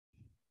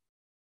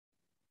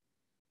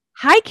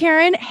Hi,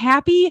 Karen.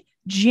 Happy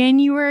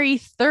January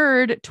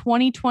 3rd,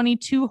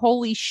 2022.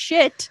 Holy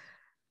shit.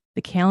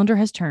 The calendar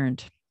has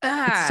turned.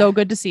 It's so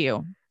good to see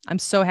you. I'm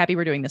so happy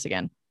we're doing this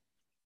again.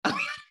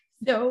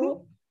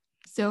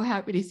 So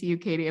happy to see you,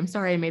 Katie. I'm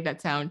sorry I made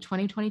that sound.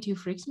 2022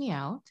 freaks me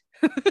out.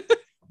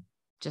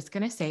 Just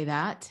going to say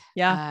that.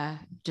 Yeah.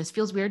 Just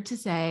feels weird to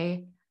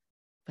say,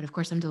 but of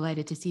course I'm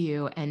delighted to see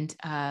you. And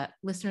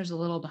listeners, a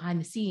little behind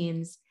the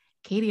scenes,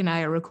 Katie and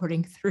I are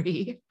recording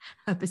 3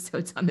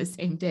 episodes on the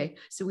same day.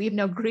 So we've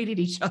now greeted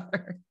each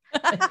other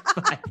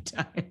 5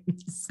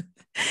 times.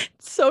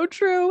 So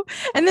true.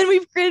 And then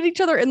we've greeted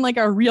each other in like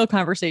a real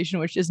conversation,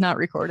 which is not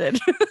recorded.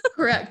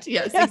 Correct.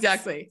 Yes,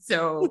 exactly.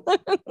 So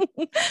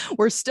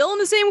we're still in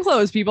the same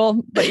clothes,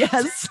 people. But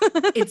yes,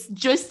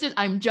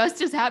 I'm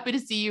just as happy to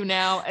see you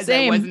now as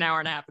I was an hour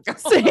and a half ago.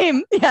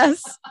 Same.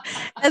 Yes.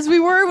 As we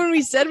were when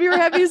we said we were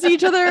happy to see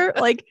each other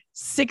like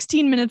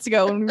 16 minutes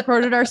ago when we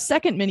recorded our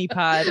second mini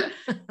pod.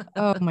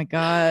 Oh my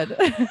God.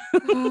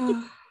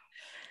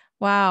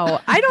 Wow.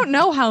 I don't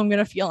know how I'm going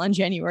to feel on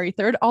January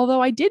 3rd,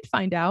 although I did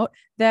find out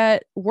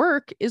that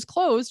work is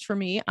closed for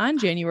me on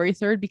January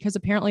 3rd because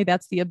apparently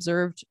that's the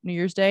observed New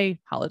Year's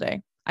Day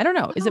holiday. I don't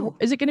know. Is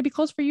it going to be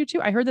closed for you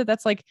too? I heard that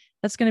that's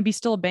going to be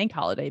still a bank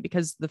holiday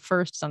because the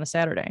 1st is on a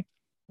Saturday.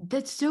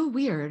 That's so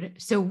weird.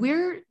 So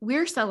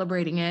we're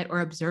celebrating it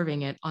or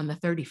observing it on the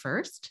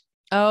 31st.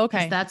 Oh,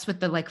 okay. That's what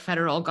the like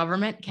federal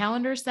government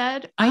calendar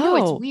said. I know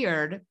it's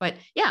weird, but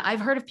yeah, I've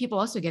heard of people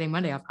also getting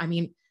Monday off. I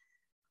mean,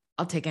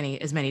 I'll take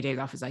as many days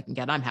off as I can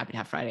get. I'm happy to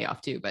have Friday off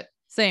too, but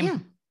same. Yeah,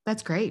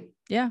 that's great.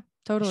 Yeah,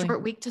 totally.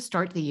 Short week to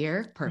start the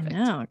year. Perfect.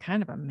 No,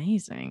 kind of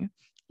amazing.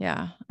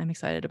 Yeah, I'm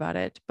excited about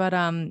it. But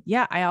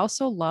yeah, I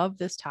also love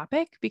this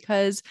topic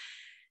because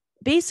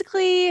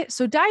basically,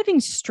 so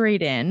diving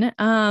straight in,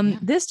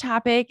 this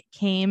topic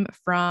came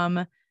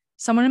from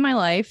someone in my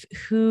life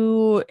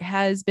who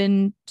has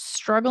been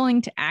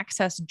struggling to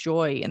access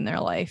joy in their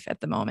life at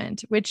the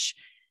moment, which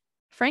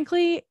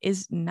frankly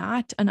is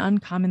not an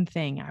uncommon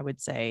thing. I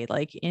would say,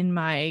 like in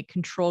my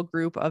control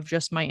group of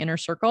just my inner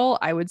circle,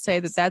 I would say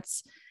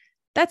that's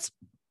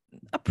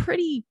a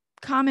pretty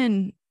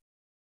common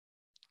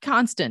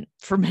constant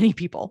for many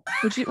people.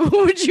 Would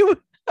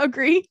you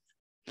agree?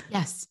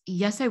 Yes,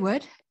 I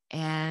would.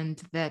 And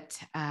that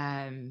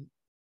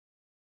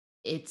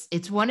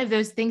it's one of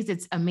those things.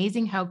 It's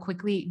amazing how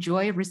quickly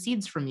joy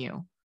recedes from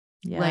you.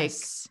 Yes.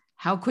 Like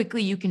how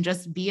quickly you can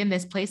just be in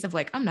this place of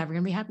like, I'm never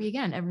going to be happy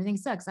again. Everything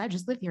sucks. I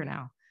just live here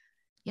now.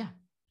 Yeah.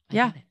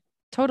 Yeah,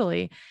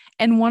 totally.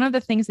 And one of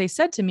the things they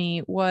said to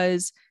me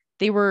was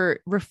they were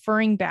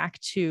referring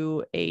back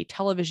to a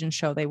television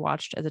show they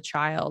watched as a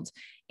child.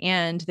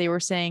 And they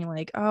were saying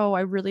like, oh,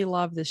 I really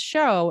love this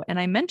show. And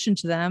I mentioned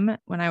to them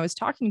when I was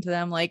talking to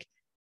them, like,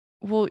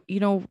 well,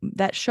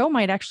 that show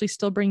might actually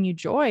still bring you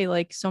joy.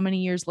 Like so many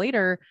years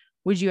later,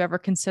 would you ever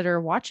consider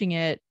watching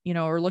it,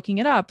 or looking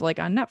it up like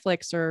on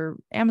Netflix or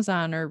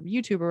Amazon or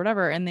YouTube or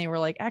whatever? And they were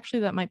like, actually,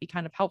 that might be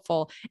kind of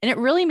helpful. And it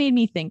really made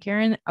me think,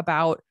 Karen,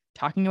 about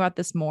talking about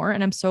this more.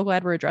 And I'm so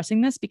glad we're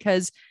addressing this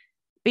because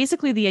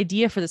basically the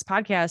idea for this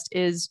podcast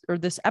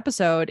this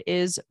episode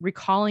is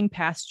recalling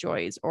past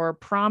joys or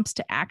prompts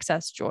to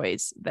access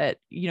joys that,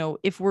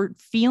 if we're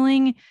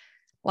feeling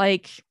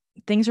like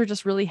things are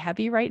just really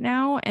heavy right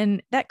now.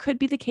 And that could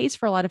be the case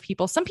for a lot of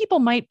people. Some people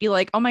might be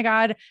like, oh my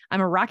God,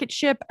 I'm a rocket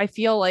ship. I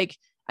feel like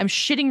I'm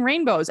shitting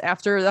rainbows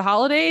after the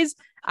holidays.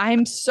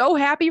 I'm so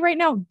happy right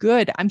now.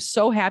 Good. I'm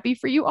so happy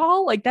for you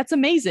all. Like, that's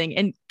amazing.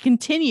 And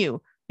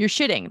continue your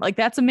shitting. Like,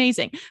 that's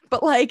amazing.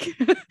 But like,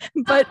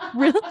 but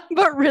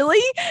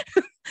really,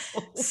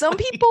 some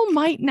people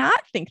might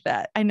not think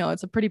that. I know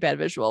it's a pretty bad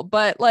visual,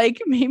 but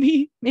like,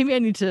 maybe I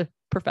need to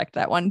perfect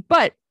that one.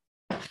 But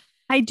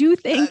I do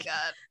think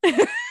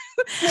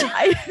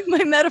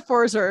my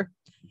metaphors are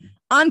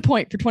on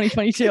point for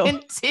 2022.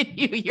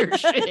 Continue your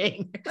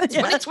shitting.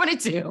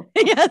 2022.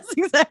 Yes,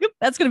 exactly.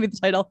 That's going to be the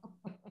title.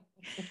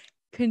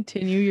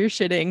 Continue your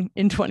shitting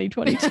in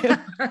 2022.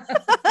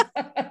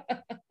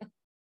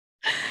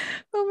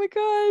 Oh my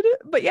God.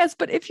 But yes,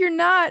 but if you're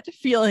not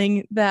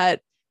feeling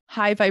that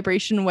high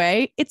vibration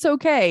way, it's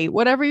okay.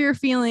 Whatever you're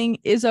feeling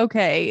is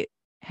okay.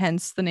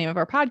 Hence the name of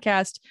our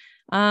podcast.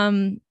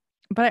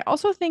 But I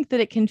also think that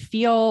it can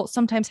feel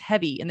sometimes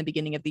heavy in the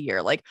beginning of the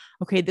year. Like,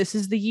 okay, this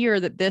is the year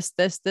that this,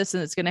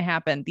 and it's going to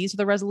happen. These are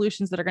the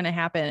resolutions that are going to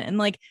happen. And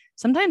like,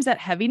 sometimes that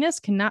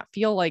heaviness cannot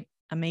feel like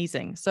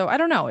amazing. So I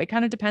don't know. It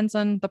kind of depends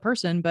on the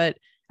person, but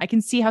I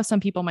can see how some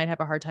people might have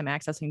a hard time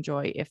accessing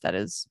joy if that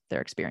is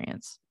their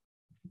experience.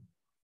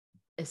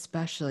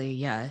 Especially,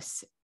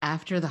 yes.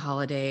 After the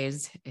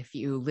holidays, if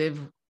you live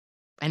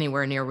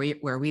anywhere near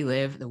where we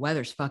live, the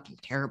weather's fucking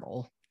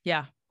terrible.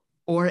 Yeah.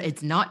 Or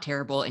it's not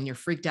terrible and you're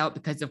freaked out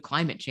because of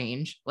climate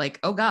change. Like,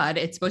 oh God,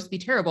 it's supposed to be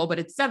terrible, but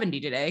it's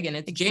 70 today and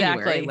it's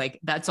January. Like,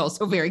 that's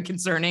also very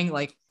concerning.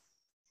 Like,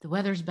 the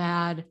weather's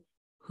bad.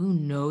 Who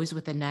knows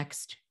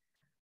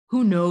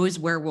who knows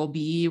where we'll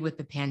be with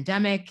the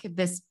pandemic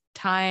this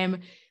time.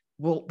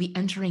 We'll be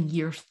entering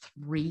year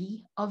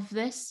 3 of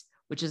this.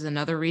 which is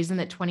another reason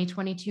that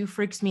 2022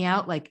 freaks me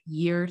out, like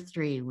year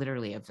 3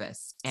 literally of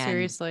this. And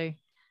seriously.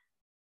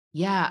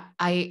 Yeah,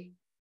 I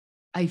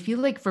feel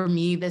like for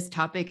me, this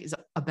topic is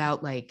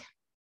about like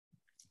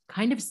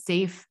kind of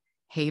safe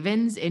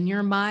havens in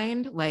your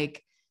mind,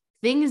 like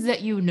things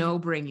that you know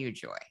bring you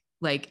joy,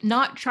 like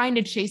not trying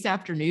to chase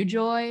after new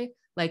joy.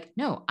 Like,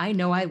 no, I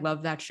know I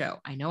love that show.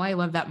 I know I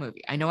love that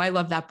movie. I know I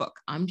love that book.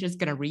 I'm just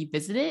going to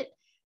revisit it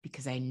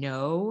because I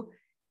know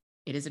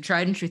it is a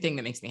tried and true thing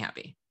that makes me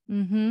happy.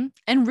 Mm-hmm.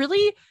 And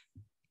really,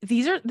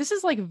 this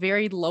is like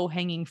very low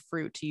hanging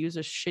fruit, to use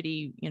a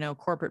shitty,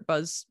 corporate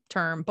buzz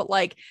term, but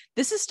like,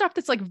 this is stuff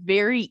that's like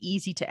very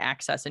easy to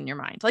access in your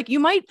mind. Like, you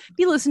might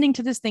be listening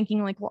to this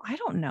thinking like, well, I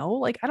don't know.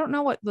 Like, I don't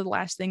know what the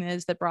last thing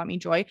is that brought me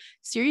joy.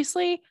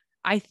 Seriously.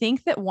 I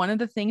think that one of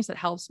the things that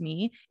helps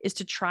me is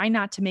to try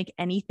not to make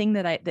anything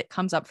that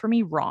comes up for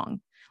me wrong.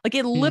 Like,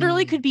 it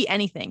literally could be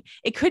anything.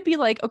 It could be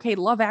like, okay,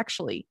 Love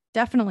Actually,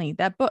 definitely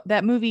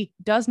that movie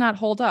does not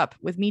hold up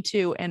with Me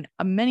Too, and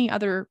many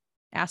other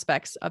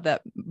aspects of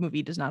that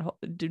movie do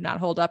not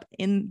hold up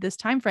in this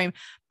time frame,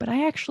 but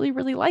I actually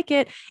really like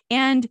it.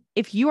 And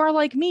if you are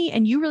like me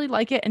and you really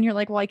like it and you're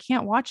like, well, I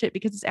can't watch it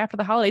because it's after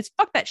the holidays,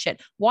 fuck that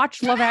shit.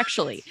 Watch Love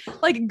Actually.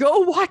 Like, go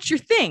watch your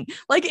thing.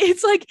 Like,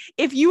 it's like,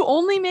 if you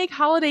only make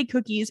holiday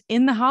cookies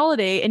in the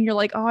holiday and you're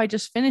like, oh, I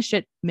just finished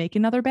it, make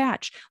another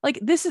batch. Like,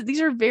 these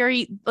are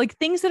very like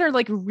things that are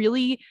like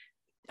really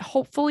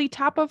hopefully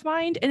top of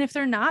mind. And if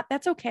they're not,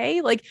 that's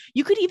okay. Like,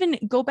 you could even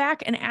go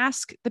back and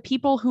ask the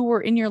people who were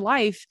in your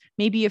life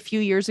maybe a few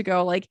years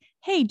ago, like,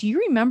 hey, do you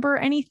remember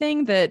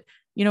anything that,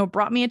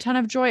 brought me a ton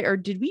of joy? Or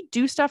did we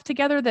do stuff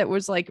together that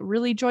was like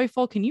really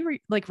joyful? Can you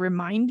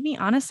remind me?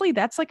 Honestly,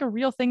 that's like a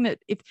real thing that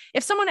if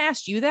someone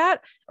asked you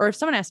that, or if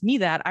someone asked me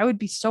that, I would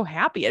be so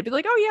happy. I'd be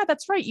like, oh yeah,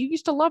 that's right. You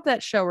used to love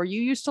that show, or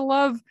you used to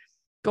love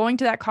going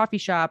to that coffee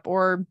shop,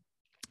 or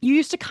you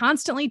used to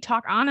constantly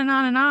talk on and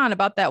on and on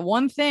about that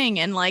one thing.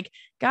 And like,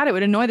 God, it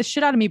would annoy the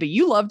shit out of me, but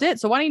you loved it.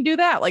 So why don't you do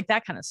that? Like,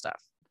 that kind of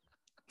stuff.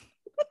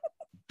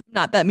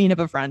 Not that mean of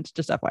a friend,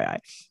 just FYI.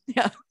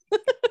 Yeah.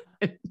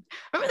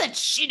 Remember that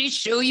shitty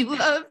show you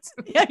loved?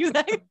 Yeah,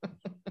 exactly.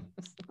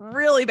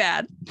 Really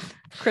bad.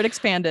 Critics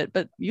panned it,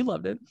 but you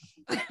loved it.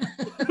 Oh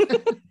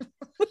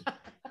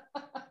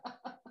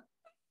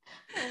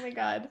my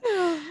God.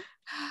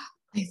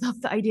 I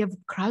love the idea of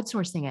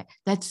crowdsourcing it.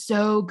 That's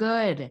so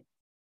good.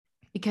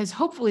 Because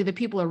hopefully the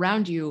people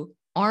around you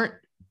aren't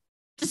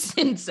just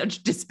in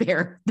such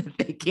despair that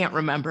they can't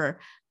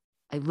remember.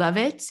 I love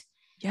it.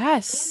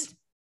 Yes.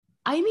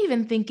 And I'm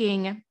even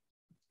thinking,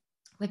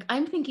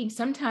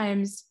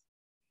 sometimes,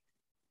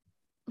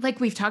 like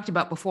we've talked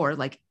about before,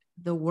 like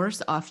the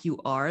worse off you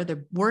are,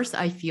 the worse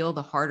I feel,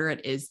 the harder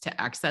it is to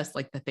access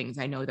like the things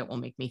I know that will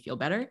make me feel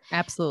better.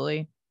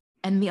 Absolutely.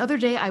 And the other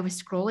day I was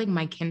scrolling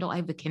my Kindle. I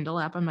have the Kindle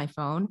app on my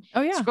phone.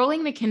 Oh yeah.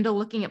 Scrolling the Kindle,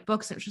 looking at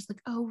books. And it's just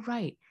like, oh,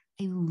 right.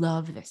 I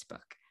love this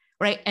book.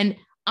 Right. And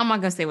I'm not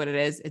going to say what it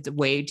is. It's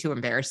way too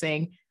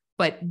embarrassing,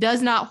 but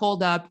does not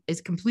hold up, is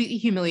completely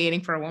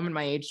humiliating for a woman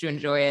my age to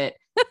enjoy it.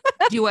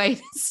 Do I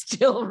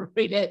still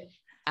read it?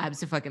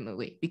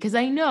 Absolutely. Because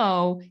I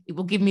know it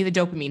will give me the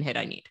dopamine hit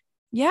I need.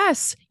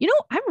 Yes.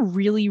 I'm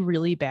really,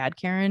 really bad,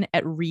 Karen,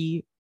 at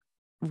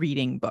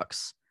rereading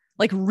books.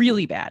 Like,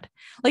 really bad.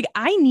 Like,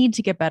 I need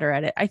to get better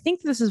at it. I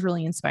think this is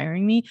really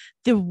inspiring me.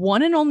 The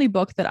one and only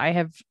book that I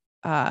have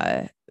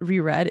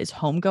reread is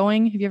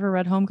Homegoing. Have you ever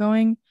read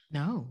Homegoing?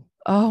 No.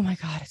 Oh my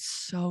God, it's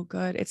so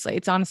good.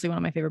 It's honestly one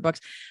of my favorite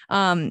books.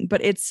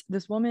 But it's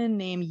this woman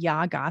named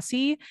Yaa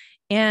Gyasi,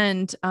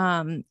 and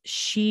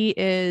she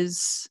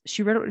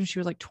read it when she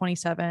was like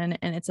 27,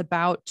 and it's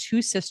about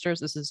two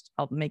sisters.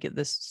 I'll make it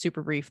this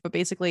super brief, but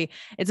basically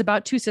it's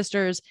about two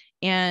sisters,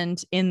 and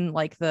in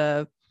like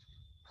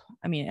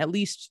at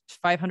least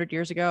 500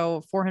 years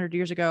ago, 400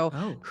 years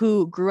ago,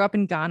 who grew up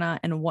in Ghana,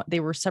 and they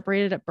were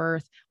separated at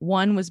birth.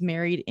 One was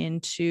married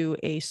into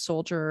a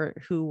soldier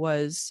who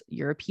was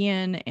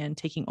European and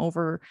taking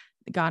over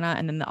Ghana,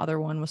 and then the other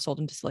one was sold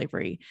into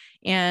slavery.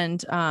 And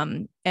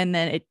then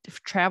it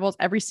travels.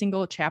 Every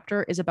single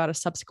chapter is about a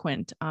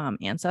subsequent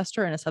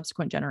ancestor and a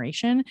subsequent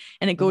generation,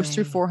 and it goes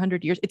through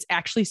 400 years. It's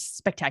actually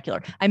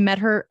spectacular. I met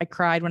her. I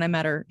cried when I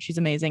met her. She's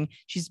amazing.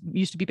 She's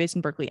used to be based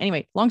in Berkeley.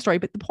 Anyway, long story,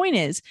 but the point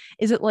is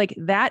it like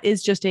that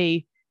is just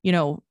a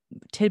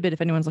tidbit. If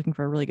anyone's looking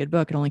for a really good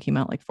book, it only came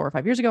out like 4 or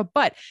 5 years ago.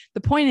 But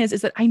the point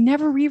is that I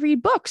never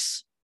reread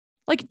books.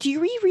 Like, do you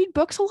reread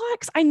books a lot?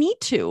 'Cause I need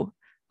to.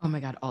 Oh my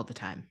God, all the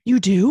time. You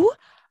do?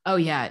 Oh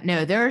yeah.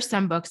 No, there are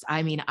some books.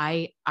 I mean,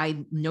 I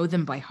know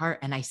them by heart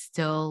and I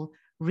still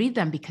read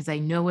them because I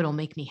know it'll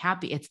make me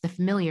happy. It's the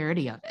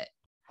familiarity of it.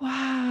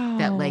 Wow.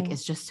 That like,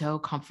 is just so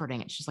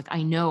comforting. It's just like,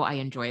 I know I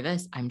enjoy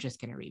this. I'm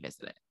just going to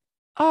revisit it.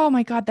 Oh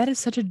my God. That is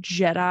such a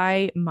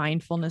Jedi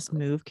mindfulness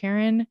move,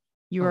 Karen.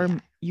 You are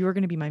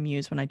going to be my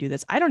muse when I do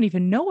this. I don't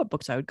even know what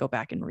books I would go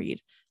back and read.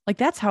 Like,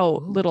 that's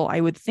how little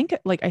I would think.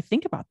 Like, I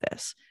think about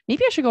this.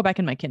 Maybe I should go back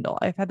in my Kindle.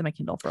 I've had my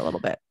Kindle for a little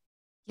bit.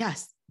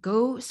 Yes.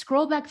 Go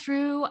scroll back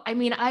through. I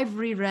mean, I've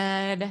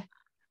reread,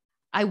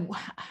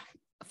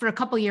 for a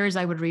couple years,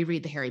 I would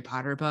reread the Harry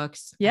Potter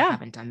books. Yeah. I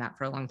haven't done that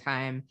for a long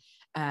time.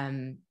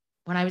 When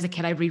I was a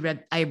kid, I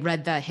read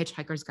the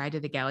Hitchhiker's Guide to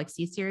the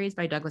Galaxy series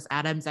by Douglas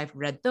Adams. I've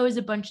read those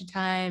a bunch of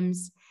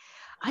times.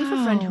 I have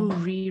a friend who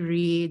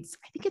rereads,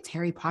 I think it's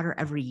Harry Potter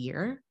every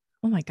year.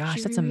 Oh my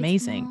gosh, that's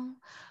amazing.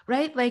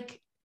 Right? Like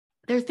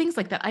there are things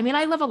like that. I mean,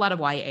 I love a lot of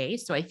YA,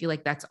 so I feel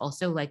like that's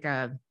also like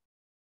a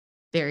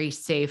very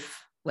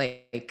safe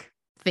like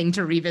thing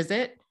to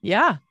revisit.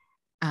 Yeah.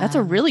 That's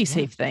a really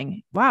safe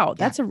thing. Wow.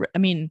 That's I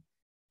mean,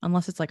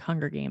 unless it's like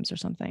Hunger Games or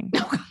something.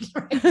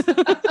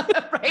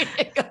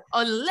 Right.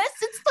 Unless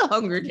it's the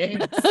Hunger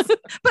Games.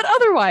 But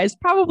otherwise,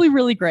 probably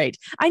really great.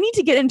 I need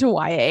to get into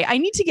YA. I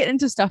need to get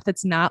into stuff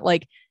that's not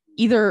like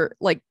either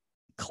like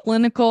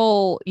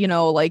clinical,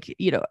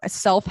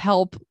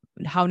 self-help,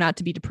 how not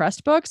to be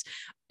depressed books,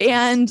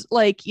 and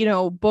like,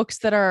 books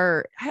that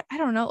are, I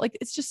don't know, like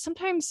it's just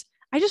sometimes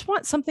I just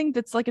want something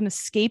that's like an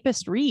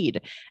escapist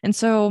read. And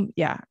so,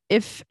 yeah,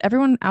 if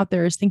everyone out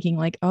there is thinking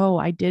like, oh,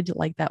 I did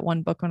like that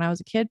one book when I was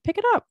a kid, pick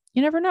it up.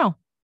 You never know.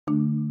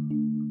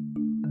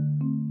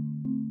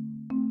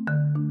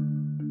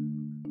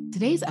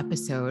 Today's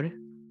episode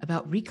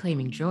about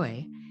reclaiming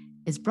joy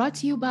is brought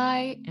to you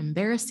by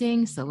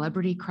embarrassing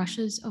celebrity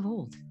crushes of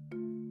old.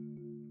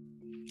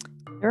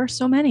 There are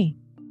so many.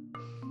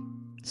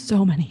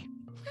 So many.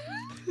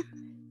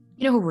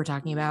 You know who we're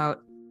talking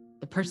about?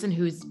 The person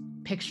whose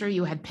picture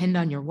you had pinned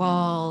on your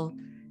wall.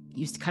 You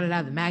used to cut it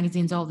out of the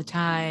magazines all the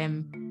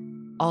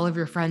time. All of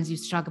your friends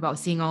used to talk about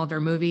seeing all of their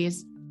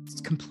movies.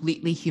 It's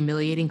completely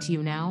humiliating to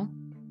you now.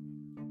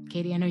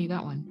 Katie, I know you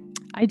got one.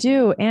 I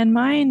do. And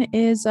mine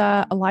is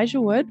Elijah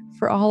Wood,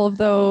 for all of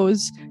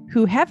those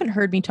who haven't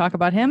heard me talk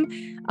about him.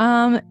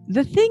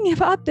 The thing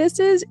about this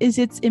is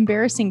it's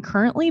embarrassing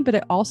currently, but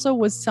it also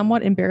was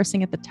somewhat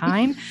embarrassing at the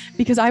time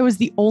because I was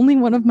the only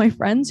one of my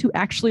friends who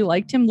actually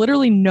liked him.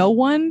 Literally no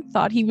one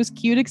thought he was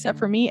cute except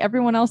for me.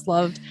 Everyone else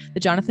loved the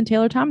Jonathan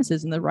Taylor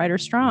Thomases and the Ryder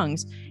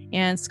Strongs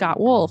and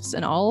Scott Wolfs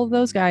and all of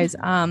those guys.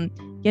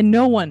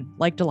 No one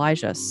liked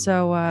Elijah.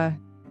 So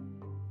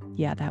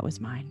that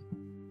was mine.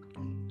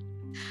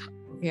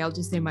 Okay, I'll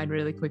just say mine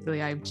really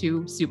quickly. I have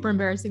two super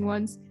embarrassing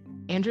ones.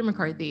 Andrew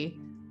McCarthy,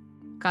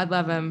 God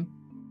love him.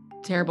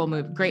 Terrible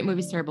movie, great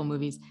movies, terrible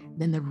movies.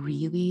 Then the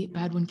really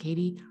bad one,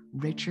 Katie,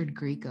 Richard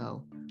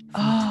Grieco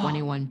from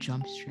 21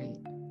 Jump Street.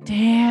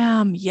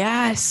 Damn,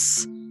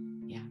 yes.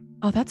 Yeah.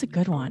 Oh, that's a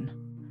good one.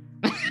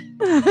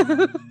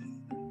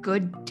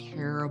 Good,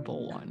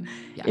 terrible one.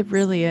 Yes. It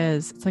really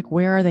is. It's like,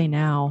 where are they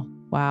now?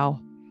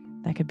 Wow.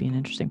 That could be an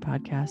interesting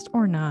podcast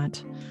or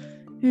not.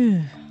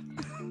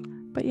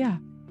 But yeah.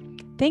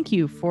 Thank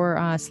you for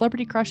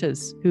Celebrity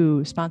Crushes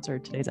who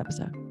sponsored today's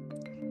episode.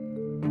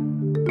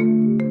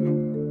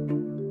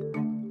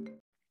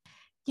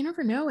 You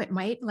never know. It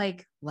might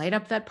like light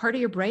up that part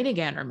of your brain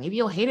again, or maybe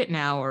you'll hate it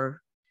now,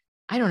 or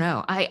I don't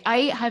know.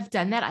 I have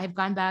done that. I've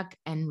gone back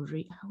and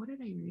what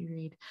did I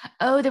reread?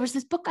 Oh, there was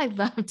this book I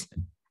loved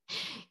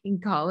in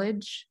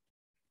college.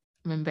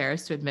 I'm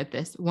embarrassed to admit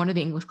this. One of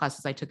the English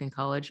classes I took in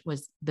college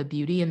was the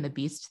Beauty and the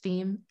Beast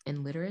theme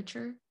in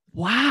literature.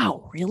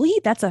 Wow,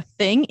 really? That's a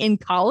thing in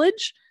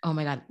college? Oh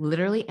my God.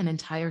 Literally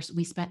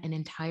we spent an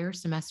entire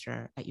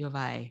semester at U of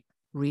I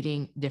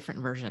reading different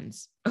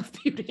versions of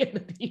Beauty and the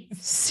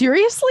Beast.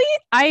 Seriously?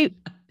 I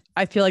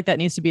feel like that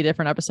needs to be a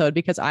different episode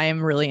because I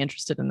am really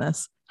interested in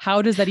this.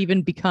 How does that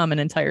even become an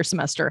entire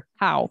semester?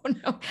 How? Oh,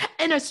 no.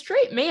 And a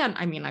straight man.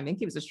 I mean, I think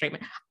he was a straight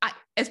man.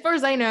 As far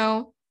as I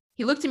know,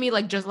 he looked to me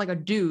like just like a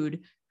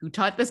dude who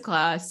taught this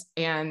class.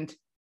 And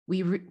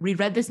we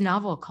reread this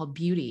novel called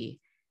Beauty.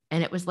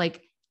 And it was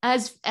like,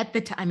 as at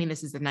the time, I mean,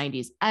 this is the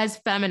 90s, as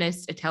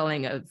feminist a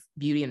telling of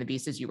Beauty and the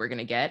Beast as you were going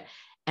to get.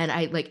 And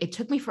it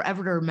took me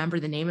forever to remember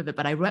the name of it,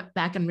 but I went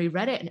back and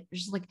reread it and it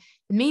was just like,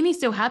 it made me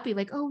so happy.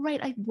 Like, oh, right.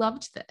 I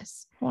loved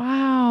this.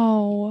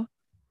 Wow.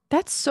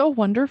 That's so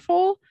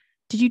wonderful.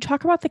 Did you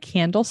talk about the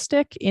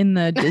candlestick in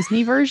the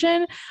Disney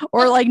version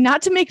or like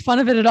not to make fun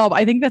of it at all? But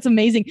I think that's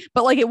amazing.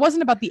 But like, it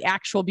wasn't about the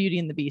actual Beauty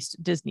and the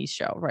Beast Disney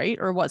show, right?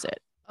 Or was it?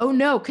 Oh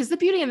no. Cause the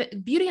Beauty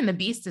and the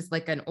Beast is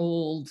like an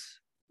old,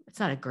 it's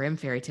not a Grimm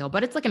fairy tale,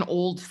 but it's like an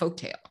old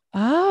folktale.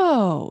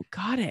 Oh,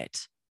 got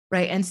it.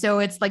 Right. And so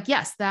it's like,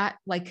 yes, that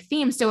like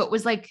theme. So it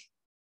was like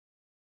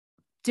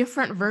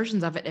different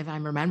versions of it. If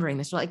I'm remembering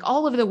this, so like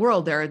all over the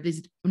world, there are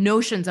these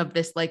notions of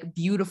this like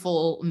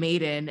beautiful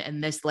maiden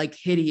and this like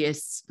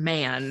hideous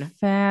man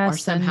are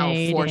somehow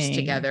forced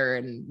together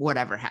and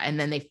whatever. And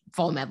then they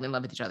fall madly in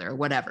love with each other or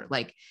whatever.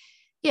 Like,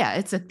 yeah,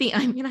 it's a theme.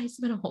 I mean, I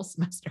spent a whole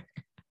semester.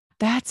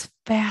 That's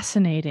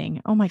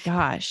fascinating. Oh my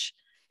gosh.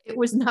 It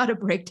was not a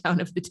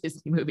breakdown of the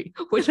Disney movie,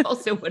 which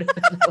also would have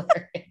been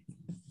hilarious.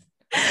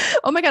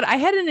 Oh my God. I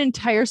had an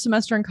entire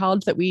semester in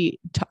college that we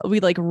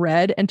like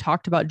read and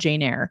talked about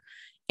Jane Eyre.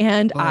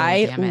 And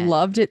I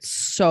loved it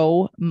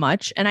so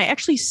much. And I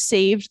actually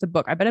saved the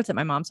book. I bet it's at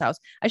my mom's house.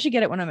 I should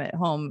get it when I'm at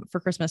home for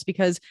Christmas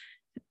because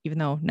even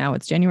though now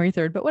it's January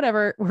 3rd, but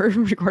whatever, we're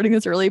recording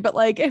this early, but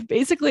like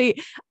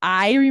basically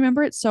I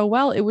remember it so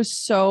well. It was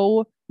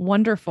so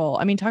wonderful.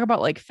 I mean, talk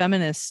about like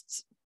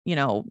feminists,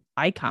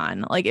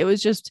 icon. Like it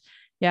was just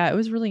Yeah, it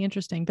was really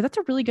interesting, but that's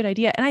a really good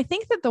idea. And I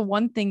think that the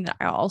one thing that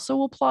I also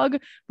will plug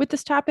with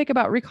this topic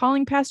about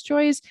recalling past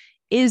joys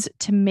is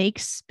to make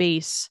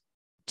space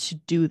to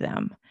do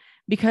them.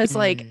 Because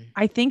like,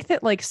 I think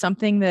that like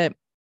something that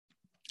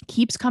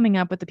keeps coming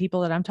up with the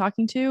people that I'm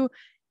talking to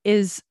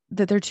is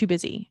that they're too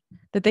busy,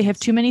 that they have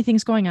too many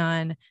things going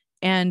on,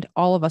 and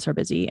all of us are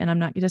busy. And I'm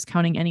not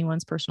discounting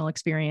anyone's personal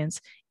experience.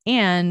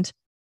 And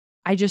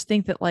I just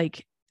think that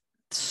like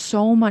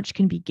so much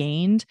can be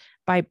gained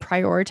by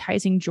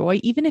prioritizing joy,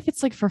 even if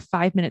it's like for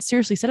 5 minutes.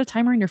 Seriously, set a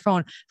timer on your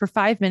phone for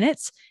 5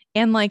 minutes.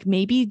 And like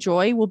maybe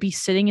joy will be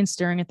sitting and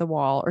staring at the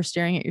wall or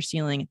staring at your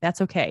ceiling.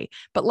 That's okay.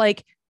 But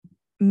like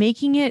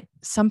making it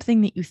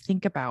something that you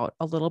think about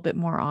a little bit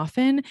more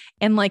often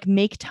and like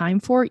make time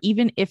for,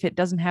 even if it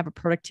doesn't have a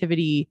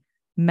productivity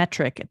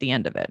metric at the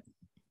end of it.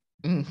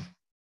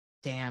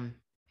 Damn.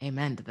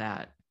 Amen to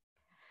that.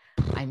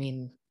 I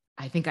mean,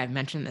 I think I've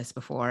mentioned this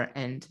before,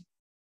 and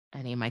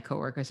any of my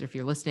coworkers, if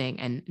you're listening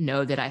and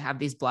know that I have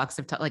these blocks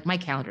of like my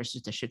calendar is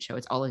just a shit show.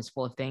 It's always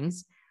full of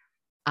things.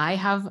 I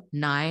have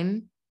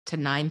 9 to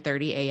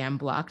 9:30 a.m.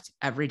 blocked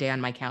every day on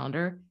my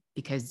calendar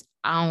because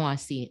I don't want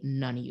to see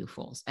none of you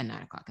fools at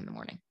 9:00 in the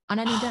morning on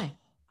any day.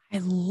 I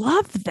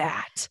love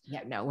that.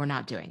 Yeah, no, we're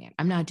not doing it.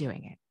 I'm not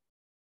doing it.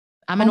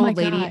 I'm an old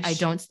lady. I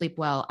don't sleep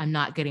well. I'm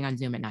not getting on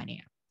Zoom at 9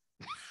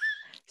 a.m.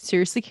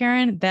 Seriously,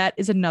 Karen, that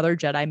is another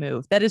Jedi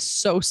move. That is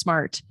so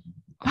smart.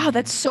 Wow,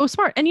 that's so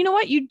smart. And you know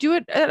what? You do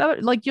it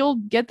like you'll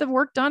get the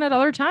work done at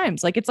other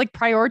times. Like it's like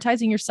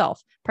prioritizing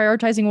yourself,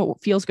 prioritizing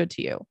what feels good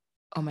to you.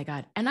 Oh my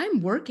God. And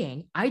I'm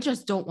working. I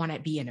just don't want to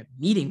be in a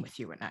meeting with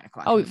you at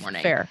 9:00 in the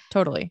morning. Fair.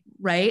 Totally.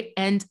 Right.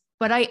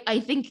 But I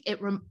think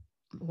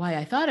why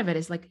I thought of it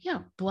is like, yeah,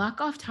 block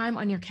off time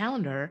on your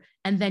calendar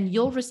and then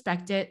you'll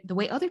respect it the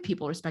way other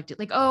people respect it.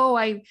 Like, oh,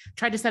 I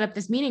tried to set up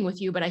this meeting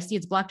with you, but I see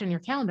it's blocked on your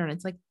calendar. And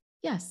it's like,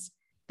 yes,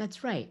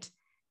 that's right.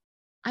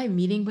 I'm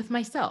meeting with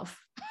myself.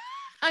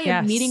 I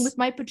am meeting with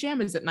my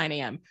pajamas at 9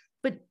 a.m.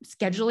 But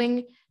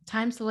scheduling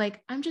times to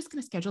like, I'm just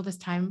going to schedule this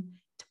time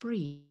to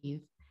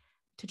breathe,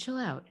 to chill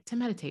out, to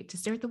meditate, to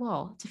stare at the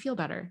wall, to feel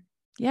better.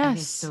 Yes.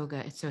 It's so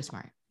good. It's so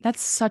smart.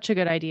 That's such a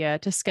good idea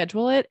to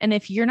schedule it. And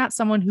if you're not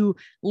someone who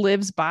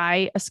lives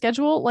by a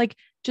schedule, like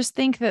just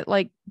think that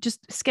like,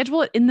 just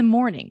schedule it in the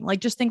morning.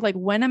 Like just think like,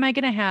 when am I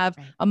going to have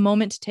a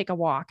moment to take a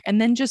walk? And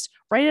then just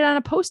write it on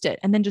a Post-it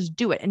and then just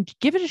do it and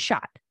give it a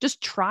shot.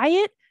 Just try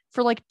it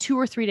for like 2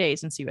 or 3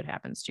 days and see what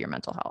happens to your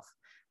mental health.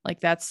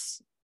 Like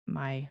that's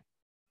my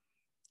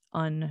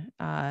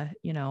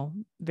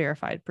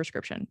verified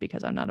prescription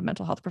because I'm not a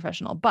mental health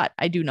professional, but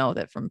I do know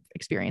that from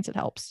experience, it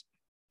helps.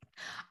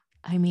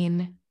 I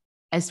mean,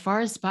 as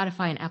far as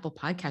Spotify and Apple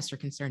Podcasts are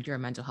concerned, you're a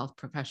mental health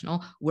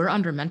professional. We're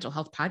under mental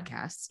health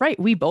podcasts. Right.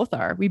 We both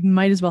are. We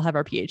might as well have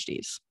our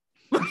PhDs.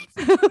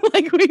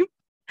 Like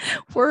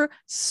we're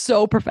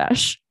so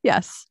profesh.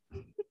 Yes.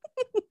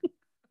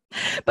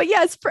 But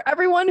yes, for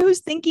everyone who's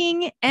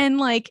thinking and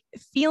like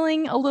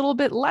feeling a little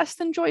bit less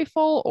than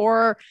joyful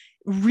or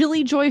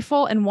really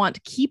joyful and want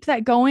to keep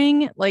that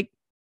going, like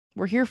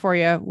we're here for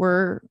you.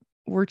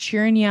 We're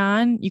cheering you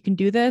on. You can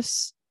do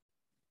this.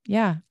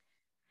 Yeah.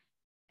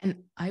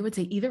 And I would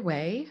say either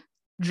way,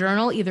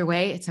 journal either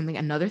way. It's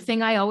another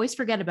thing I always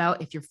forget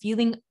about. If you're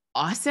feeling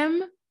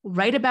awesome,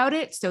 write about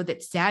it so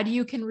that sad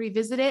you can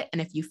revisit it.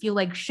 And if you feel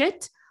like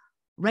shit,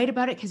 write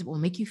about it because it will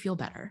make you feel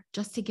better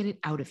just to get it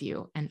out of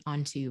you and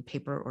onto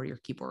paper or your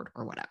keyboard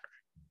or whatever.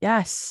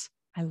 Yes.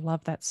 I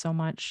love that so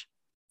much.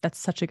 That's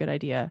such a good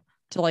idea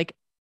to like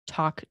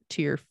talk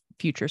to your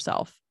future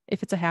self.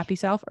 If it's a happy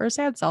self or a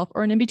sad self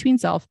or an in-between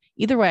self,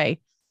 either way,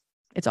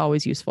 it's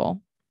always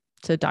useful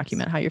to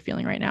document how you're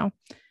feeling right now.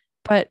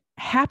 But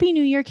Happy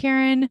New Year,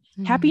 Karen.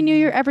 Happy New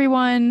Year,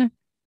 everyone.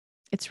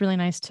 It's really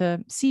nice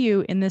to see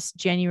you in this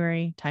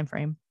January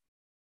timeframe.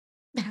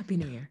 Happy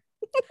New Year.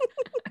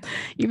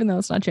 Even though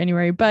it's not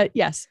January, but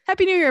yes.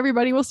 Happy New Year,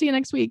 everybody. We'll see you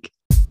next week.